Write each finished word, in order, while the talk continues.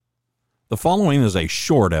The following is a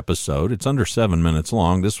short episode. It's under 7 minutes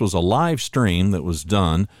long. This was a live stream that was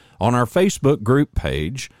done on our Facebook group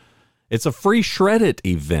page. It's a free Shred It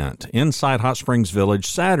event inside Hot Springs Village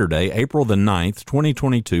Saturday, April the 9th,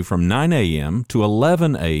 2022 from 9 a.m. to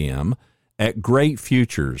 11 a.m. at Great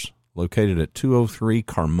Futures, located at 203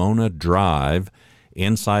 Carmona Drive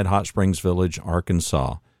inside Hot Springs Village,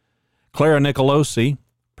 Arkansas. Clara Nicolosi,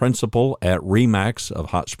 principal at Remax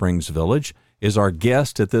of Hot Springs Village, is our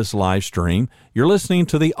guest at this live stream. You're listening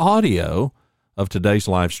to the audio of today's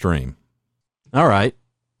live stream. All right.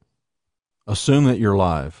 Assume that you're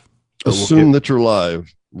live. Assume that you're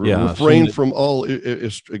live. Refrain from all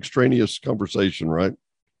extraneous conversation, right?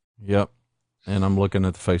 Yep. And I'm looking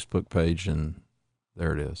at the Facebook page, and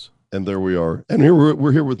there it is. And there we are. And here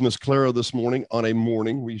we're here with Miss Clara this morning on a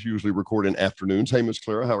morning. We usually record in afternoons. Hey, Miss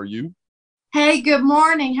Clara, how are you? Hey, good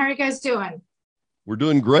morning. How are you guys doing? We're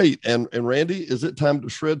doing great. And Randy, is it time to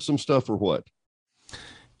shred some stuff or what?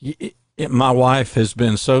 My wife has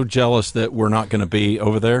been so jealous that we're not going to be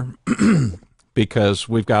over there because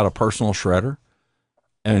we've got a personal shredder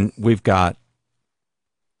and we've got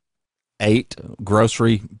 8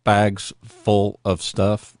 grocery bags full of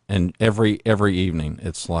stuff. And every evening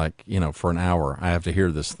it's like, for an hour, I have to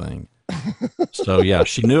hear this thing. So yeah,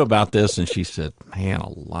 she knew about this and she said, man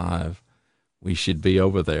alive, we should be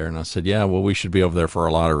over there. And I said, yeah, well, we should be over there for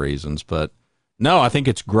a lot of reasons, but no, I think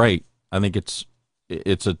it's great. I think it's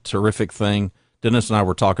a terrific thing. Dennis and I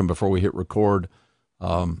were talking before we hit record.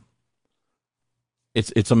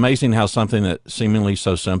 It's amazing how something that seemingly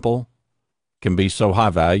so simple can be so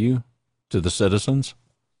high value to the citizens,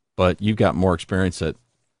 but you've got more experience at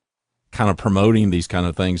kind of promoting these kind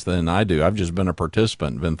of things than I do. I've just been a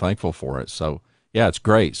participant and been thankful for it. So yeah, it's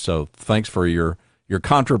great. So thanks for your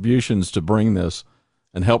contributions to bring this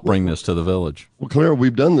and help bring this to the village. Well, Clara,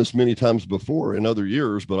 we've done this many times before in other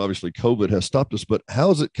years, but obviously COVID has stopped us. But how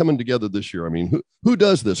is it coming together this year? I mean, who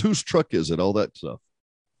does this? Whose truck is it? All that stuff.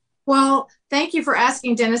 Well, thank you for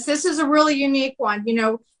asking, Dennis. This is a really unique one.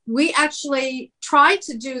 We actually tried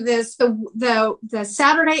to do this the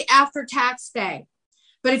Saturday after tax day.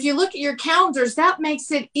 But if you look at your calendars, that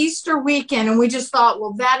makes it Easter weekend. And we just thought,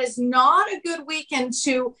 well, that is not a good weekend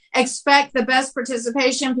to expect the best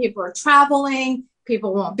participation. People are traveling.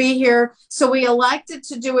 People won't be here. So we elected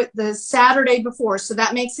to do it the Saturday before. So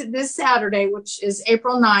that makes it this Saturday, which is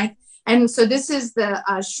April 9th. And so this is the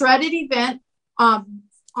Shred It event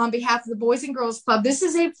on behalf of the Boys and Girls Club. This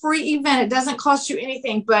is a free event. It doesn't cost you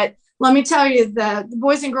anything. But let me tell you, the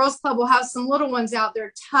Boys and Girls Club will have some little ones out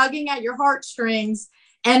there tugging at your heartstrings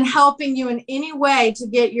and helping you in any way to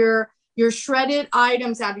get your shredded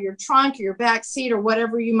items out of your trunk or your back seat or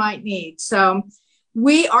whatever you might need. So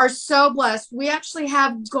we are so blessed. We actually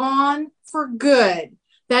have Gone for Good.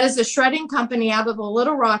 That is a shredding company out of the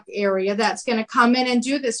Little Rock area that's going to come in and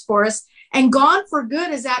do this for us. And Gone for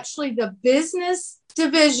Good is actually the business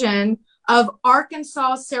division of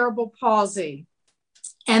Arkansas Cerebral Palsy.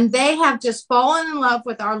 And they have just fallen in love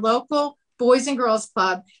with our local Boys and Girls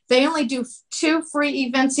Club. They only do 2 free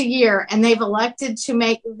events a year, and they've elected to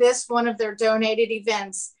make this one of their donated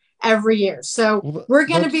events every year. So we're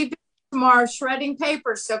going to be tomorrow shredding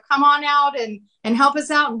papers. So come on out and help us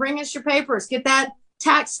out and bring us your papers. Get that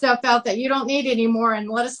tax stuff out that you don't need anymore, and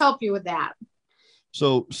let us help you with that.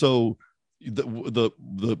 So the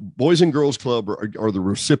Boys and Girls Club are the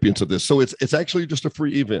recipients of this. So it's actually just a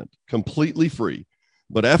free event, completely free.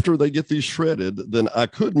 But after they get these shredded, then I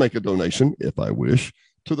could make a donation, if I wish,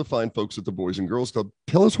 to the fine folks at the Boys and Girls Club.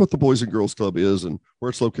 Tell us what the Boys and Girls Club is and where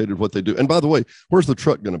it's located, what they do. And by the way, where's the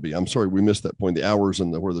truck going to be? I'm sorry, we missed that point, the hours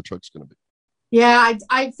and where the truck's going to be. Yeah,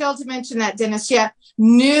 I failed to mention that, Dennis. Yeah,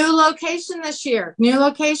 new location this year. New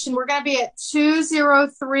location. We're going to be at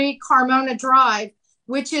 203 Carmona Drive,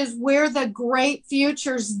 which is where the Great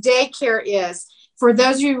Futures Daycare is. For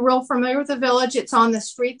those of you real familiar with the village, it's on the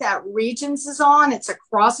street that Regions is on. It's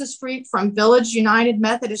across the street from Village United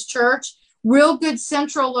Methodist Church. Real good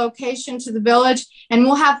central location to the village. And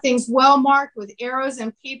we'll have things well marked with arrows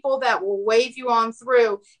and people that will wave you on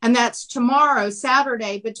through. And that's tomorrow,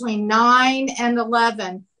 Saturday, between 9 and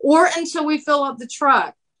 11, or until we fill up the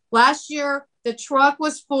truck. Last year, the truck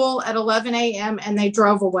was full at 11 a.m. and they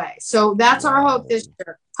drove away. So that's our hope this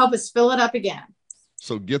year. Help us fill it up again.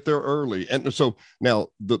 So get there early. And so now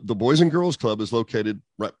the Boys and Girls Club is located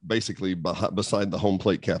right basically beside the Home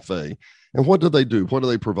Plate Cafe. And what do they do? What do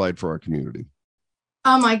they provide for our community?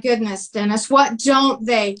 Oh, my goodness, Dennis. What don't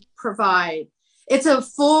they provide? It's a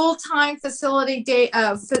full-time facility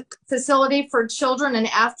for children and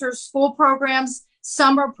after-school programs,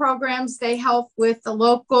 summer programs. They help with the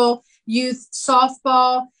local youth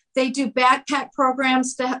softball. They do backpack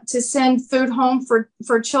programs to send food home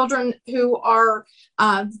for children who are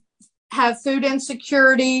have food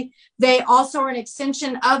insecurity. They also are an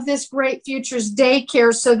extension of this Great Futures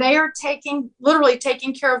Daycare. So they are literally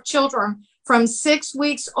taking care of children from 6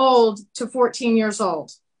 weeks old to 14 years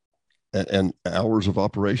old. And hours of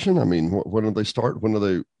operation? I mean, when do they start? When do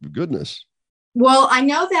they, goodness. Well, I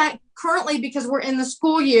know that currently, because we're in the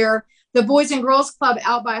school year, the Boys and Girls Club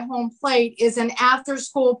out by home plate is an after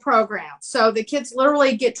school program. So the kids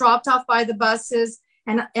literally get dropped off by the buses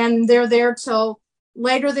and they're there till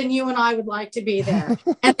later than you and I would like to be there.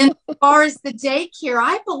 And then as far as the daycare,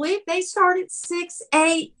 I believe they start at 6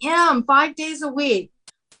 a.m. 5 days a week.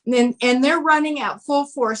 And they're running at full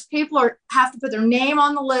force. People have to put their name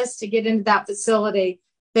on the list to get into that facility.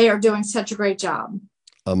 They are doing such a great job.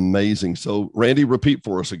 Amazing. So, Randy, repeat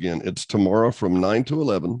for us again. It's tomorrow from 9 to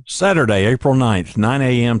 11. Saturday, April 9th, 9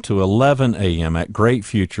 a.m. to 11 a.m. at Great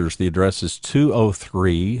Futures. The address is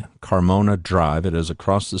 203 Carmona Drive. It is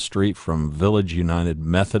across the street from Village United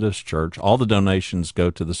Methodist Church. All the donations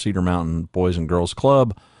go to the Cedar Mountain Boys and Girls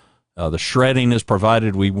Club. The shredding is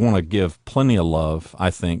provided. We want to give plenty of love, I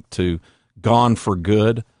think, to Gone for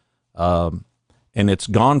Good. And it's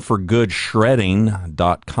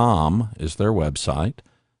goneforgoodshredding.com is their website.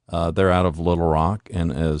 They're out of Little Rock,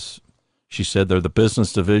 and as she said, they're the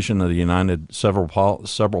business division of the United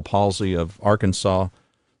Cerebral Palsy of Arkansas.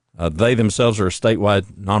 They themselves are a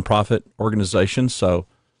statewide nonprofit organization, so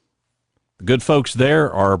the good folks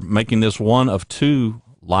there are making this one of 2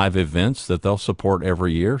 live events that they'll support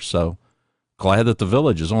every year. So glad that the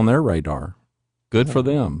Village is on their radar. Good for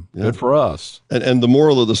them. Yeah. Good for us. And the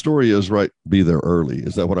moral of the story is, right, be there early.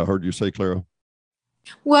 Is that what I heard you say, Clara?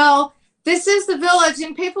 Well, this is the Village,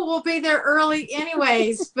 and people will be there early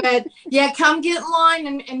anyways. But yeah, come get in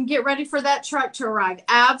line and get ready for that truck to arrive.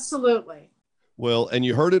 Absolutely. Well, and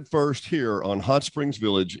you heard it first here on Hot Springs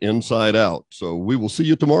Village Inside Out. So we will see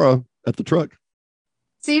you tomorrow at the truck.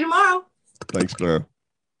 See you tomorrow. Thanks, Clara.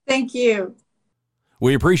 Thank you.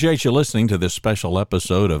 We appreciate you listening to this special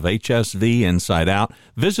episode of HSV Inside Out.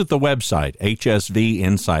 Visit the website,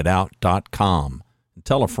 hsvinsideout.com.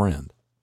 Tell a friend.